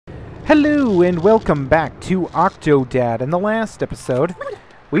Hello and welcome back to Octodad. In the last episode,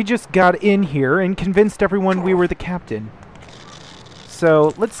 we just got in here and convinced everyone we were the captain.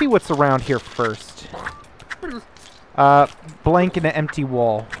 So, let's see what's around here first. Blank and an empty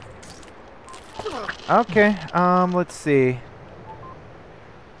wall. Okay, let's see.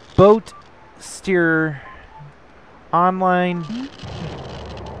 Boat, steer, online,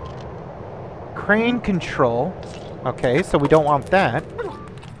 crane control. Okay, so we don't want that.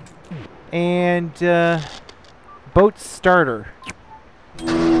 And, boat starter. We're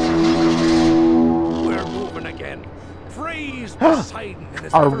moving again. Praise Poseidon and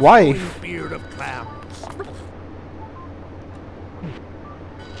his our wife. beard of clams.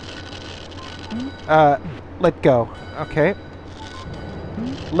 Let go. Okay.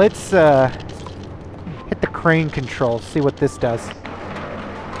 Let's, hit the crane control, see what this does.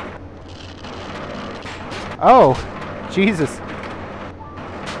 Oh, Jesus.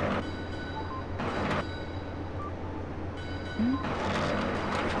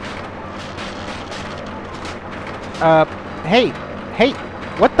 Hey,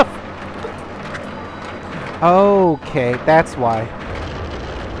 what the okay, that's why.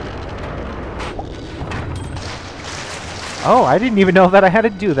 Oh, I didn't even know that I had to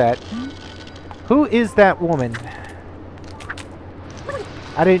do that. Who is that woman?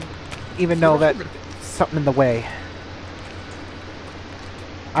 I didn't even know that something in the way.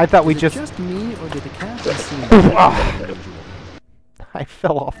 I thought we just me, or did the captain see me? I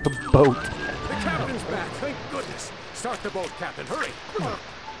fell off the boat. The captain's back, thank goodness. Start the boat, Captain, hurry.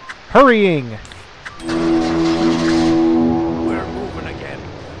 Hurrying! We're moving again.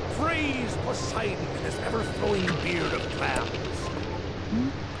 Praise Poseidon and his ever-flowing beard of clams.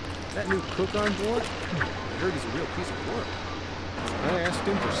 That new cook on board? I heard he's a real piece of work. I asked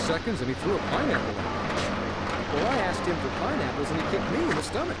him for seconds and he threw a pineapple at me. Well, I asked him for pineapples and he kicked me in the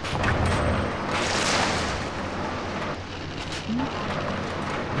stomach.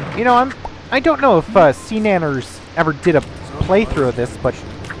 You know, I don't know if Sea Nanners ever did a playthrough of this, but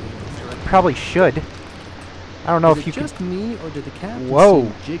probably should. I don't know if you just me, or did the captain Whoa.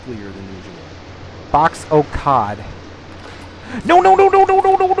 seem jigglier than usual? Box Octodad. No!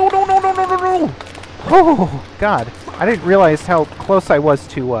 Oh, God. I didn't realize how close I was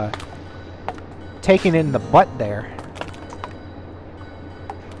to, taking in the butt there.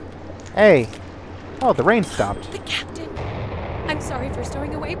 Hey. Oh, the rain stopped. The captain! I'm sorry for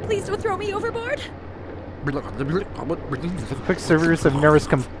stowing away. Please don't throw me overboard. Quick servers of nervous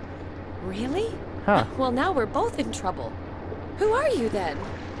Really? Huh. Well, now we're both in trouble. Who are you then?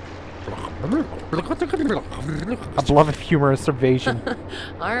 A beloved humorous evasion.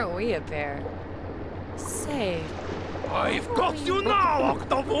 Aren't we a pair? Say, I've got you now,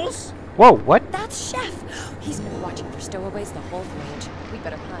 Octopus! Whoa, what? that's Chef! He's been watching for stowaways the whole voyage. We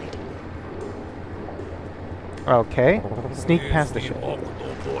better hide. Okay. Sneak past the Is ship.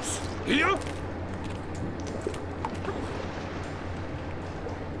 Octopus here?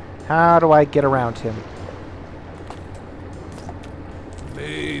 How do I get around him?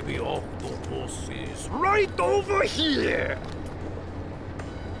 Baby Octopus is right over here!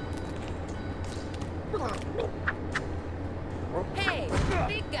 Hey,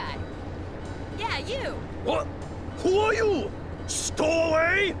 big guy! Yeah, you! What? Who are you?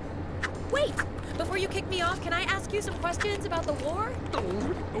 Stowaway? Wait! Before you kick me off, can I ask you some questions about the war?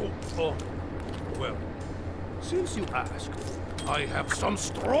 Well, since you asked, I have some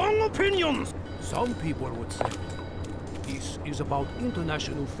strong opinions. Some people would say this is about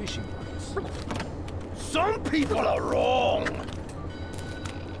international fishing rights. Some people are wrong.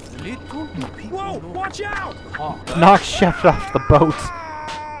 Little do people Whoa, know. Watch out! Knock Chef off the boat.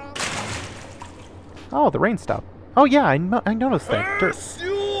 Oh, the rain stopped. Oh yeah, I noticed that. Curse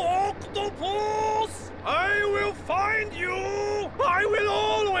you, Octopus! I will find you! I will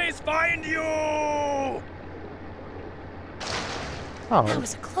always find you! Oh. That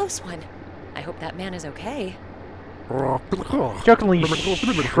was a close one. I hope that man is okay. Jokingly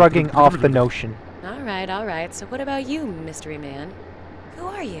shrugging off the notion. All right. So what about you, mystery man? Who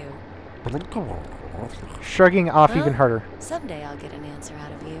are you? Shrugging off even Well, harder. Someday I'll get an answer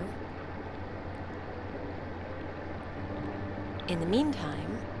out of you. In the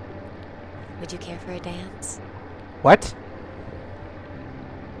meantime, would you care for a dance? What?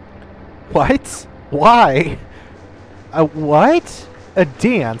 What? Why? A what? A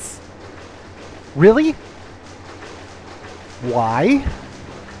dance? Really? Why?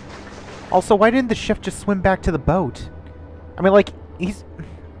 Also, why didn't the chef just swim back to the boat? I mean, like, he's...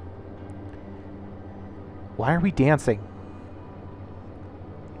 Why are we dancing?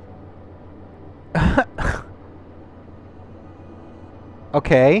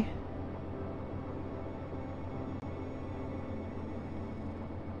 Okay.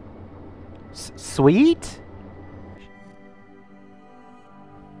 Sweet?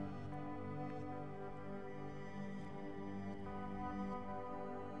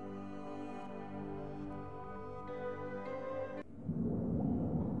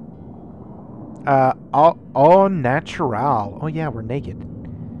 Au natural. Oh yeah, we're naked.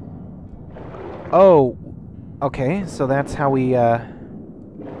 Oh, okay, so that's how we,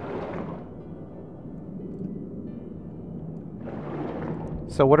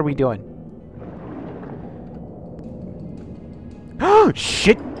 So what are we doing? Oh,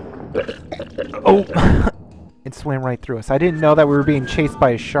 shit! Oh! It swam right through us. I didn't know that we were being chased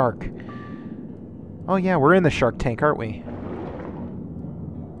by a shark. Oh yeah, we're in the shark tank, aren't we?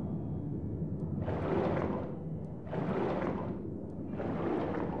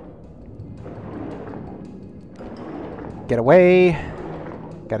 Get away.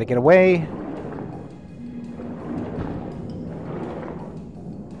 Gotta get away.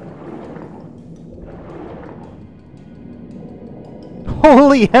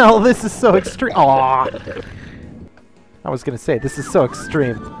 Holy hell, this is so extreme. Aw. I was gonna say, this is so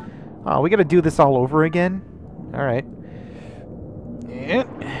extreme. Oh, we gotta do this all over again? Alright. Yeah.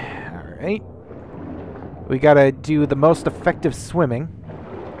 Alright. We gotta do the most effective swimming.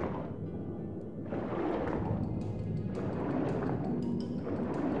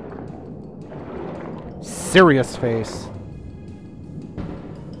 Serious face.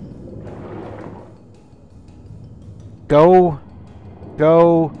 Go.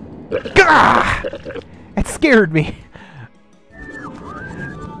 Go. Gah! It scared me.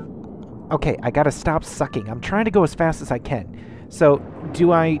 Okay, I gotta stop sucking. I'm trying to go as fast as I can. So,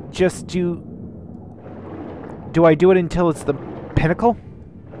 do I just do... Do I do it until it's the pinnacle?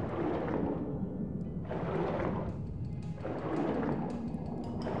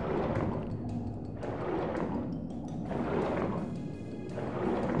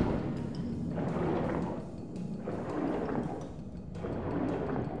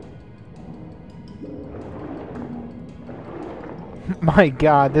 My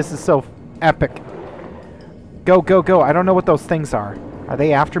god, this is so epic. Go, go, go. I don't know what those things are. Are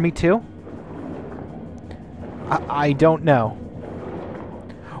they after me too? I don't know.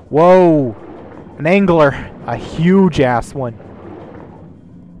 Whoa! An angler. A huge-ass one.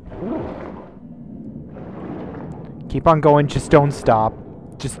 Keep on going. Just don't stop.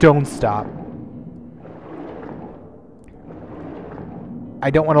 Just don't stop.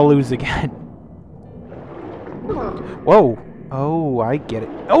 I don't want to lose again. Whoa! Oh, I get it.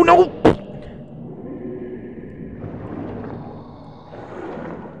 Oh, no!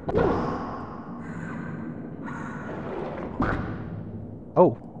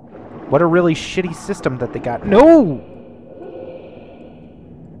 Oh. What a really shitty system that they got. No!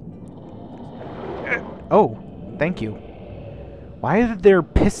 Oh, thank you. Why are there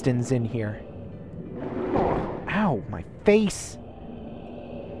pistons in here? Ow, my face.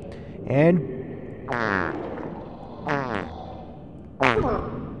 And...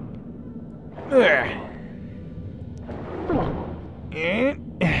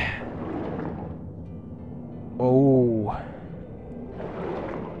 Oh.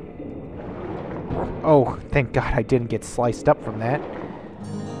 Oh, thank God I didn't get sliced up from that.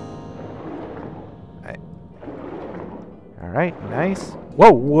 Alright, nice.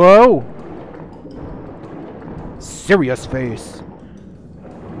 Whoa, whoa! Serious face.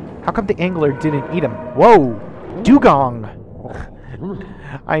 How come the angler didn't eat him? Whoa! Dugong!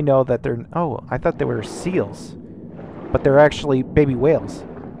 I know that they're... Oh, I thought they were seals. But they're actually baby whales.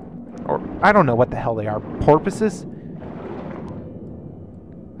 Or, I don't know what the hell they are. Porpoises?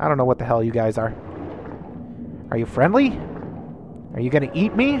 I don't know what the hell you guys are. Are you friendly? Are you gonna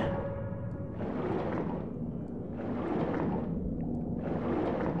eat me?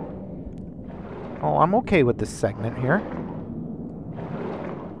 Oh, I'm okay with this segment here.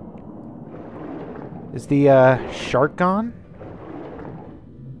 Is the, shark gone?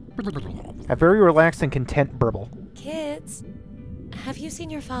 A very relaxed and content burble. Kids, have you seen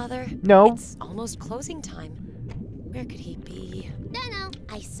your father? No. It's almost closing time. Where could he be? Dunno.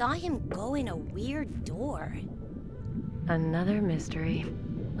 I saw him go in a weird door. Another mystery.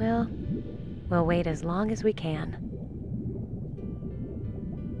 Well, we'll wait as long as we can.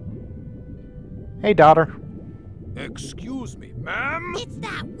 Hey, daughter. Excuse me, ma'am? It's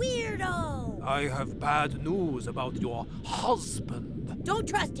that weirdo! I have bad news about your husband. Don't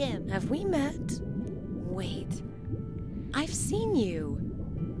trust him! Have we met? Wait. I've seen you.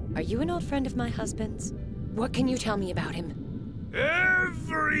 Are you an old friend of my husband's? What can you tell me about him?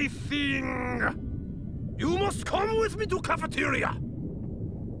 Everything! You must come with me to cafeteria!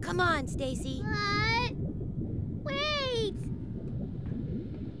 Come on, Stacy. What? Wait!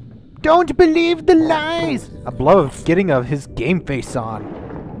 Don't believe the lies! A blow of getting his game face on.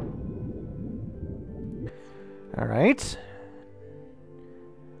 Alright.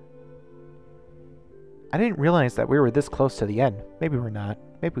 I didn't realize that we were this close to the end. Maybe we're not.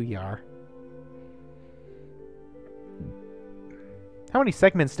 Maybe we are. How many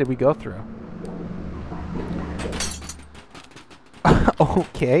segments did we go through?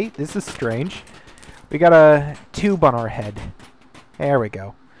 Okay, this is strange. We got a tube on our head. There we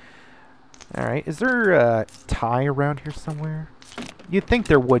go. Alright, is there a tie around here somewhere? You'd think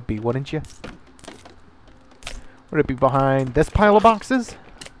there would be, wouldn't you? Would it be behind this pile of boxes?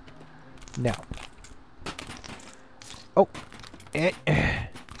 No. Oh.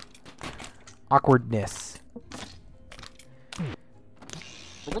 Awkwardness.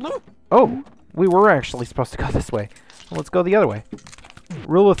 Oh, we were actually supposed to go this way. Well, let's go the other way.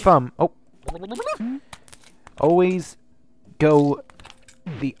 Rule of thumb. Oh. Always go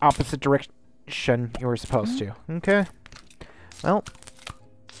the opposite direction you were supposed to. Okay. Well,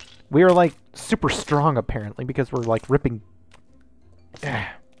 we are like super strong apparently because we're like ripping.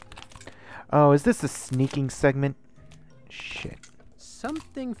 Oh, is this a sneaking segment? Shit.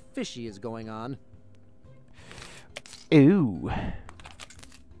 Something fishy is going on. Ooh.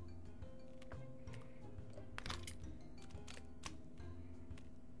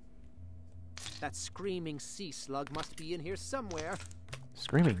 That screaming sea slug must be in here somewhere.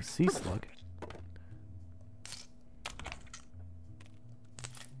 Screaming sea slug?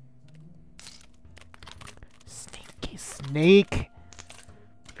 Sneaky snake.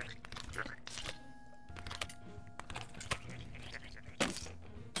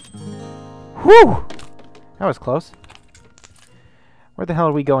 Whew! That was close. Where the hell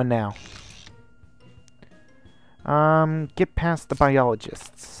are we going now? Get past the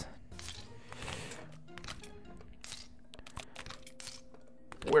biologists.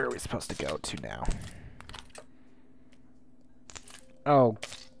 Where are we supposed to go to now? Oh,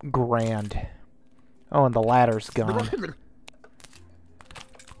 grand. Oh, and the ladder's gone.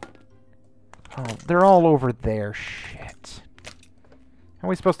 Oh, they're all over there. Shit. How are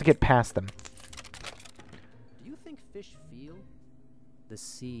we supposed to get past them? Do you think fish feel? The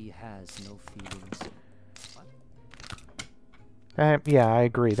sea has no feelings. What? Yeah, I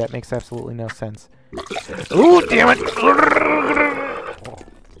agree. That makes absolutely no sense. Ooh, damn it!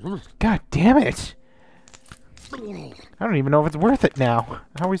 God damn it! I don't even know if it's worth it now.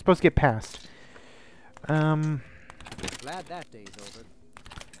 How are we supposed to get past? Glad that day's over.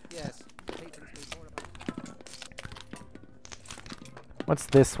 Yes. What's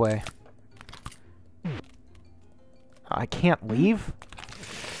this way? I can't leave?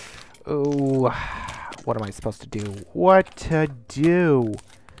 Oh, what am I supposed to do? What to do?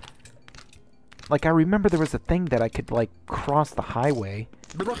 Like, I remember there was a thing that I could, like, cross the highway.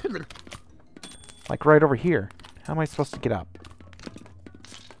 Like, right over here. How am I supposed to get up?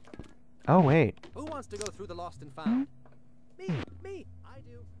 Oh, wait. Who wants to go through the lost and found? Me, I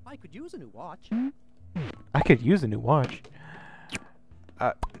do. I could use a new watch. I could use a new watch.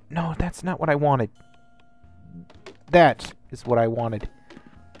 No, that's not what I wanted. That is what I wanted.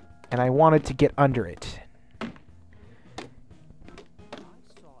 And I wanted to get under it. I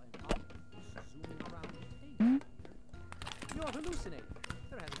saw an octopus zooming around the tank. You're hallucinating.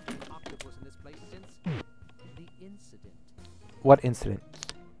 There hasn't been an octopus in this place since the incident. What incident?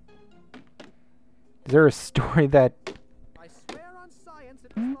 Is there a story that... I swear on science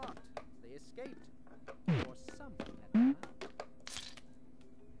it was locked. They escaped. Or something had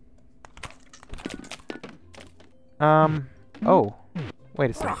happened. Oh.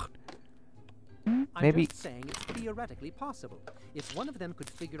 Wait a second. Maybe... I'm just saying it's theoretically possible. If one of them could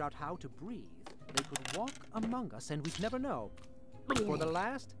figure out how to breathe, they could walk among us and we'd never know. For the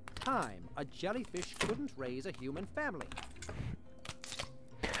last time, a jellyfish couldn't raise a human family.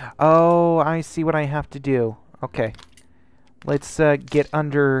 Oh, I see what I have to do. Okay. Let's get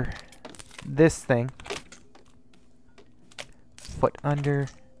under this thing. Foot under.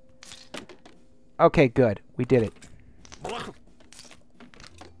 Okay, good. We did it.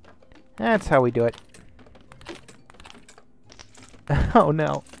 That's how we do it. Oh,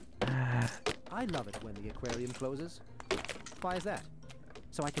 no. I love it when the aquarium closes. Why is that?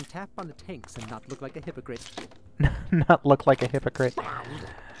 So I can tap on the tanks and not look like a hypocrite. Not look like a hypocrite.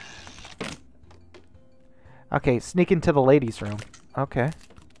 Okay, sneak into the ladies' room. Okay.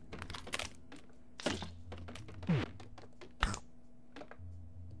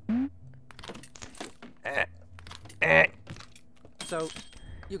 So,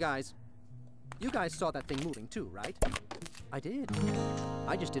 you guys saw that thing moving too, right? I did.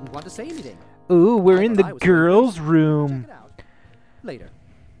 I just didn't want to say anything. Ooh, we're I in thought the I was girls' Check room. it out. Later.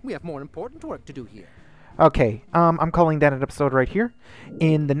 We have more important work to do here. Okay, I'm calling that an episode right here.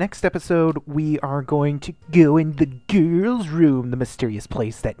 In the next episode, we are going to go in the girls' room, the mysterious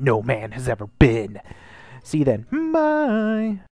place that no man has ever been. See you then. Bye!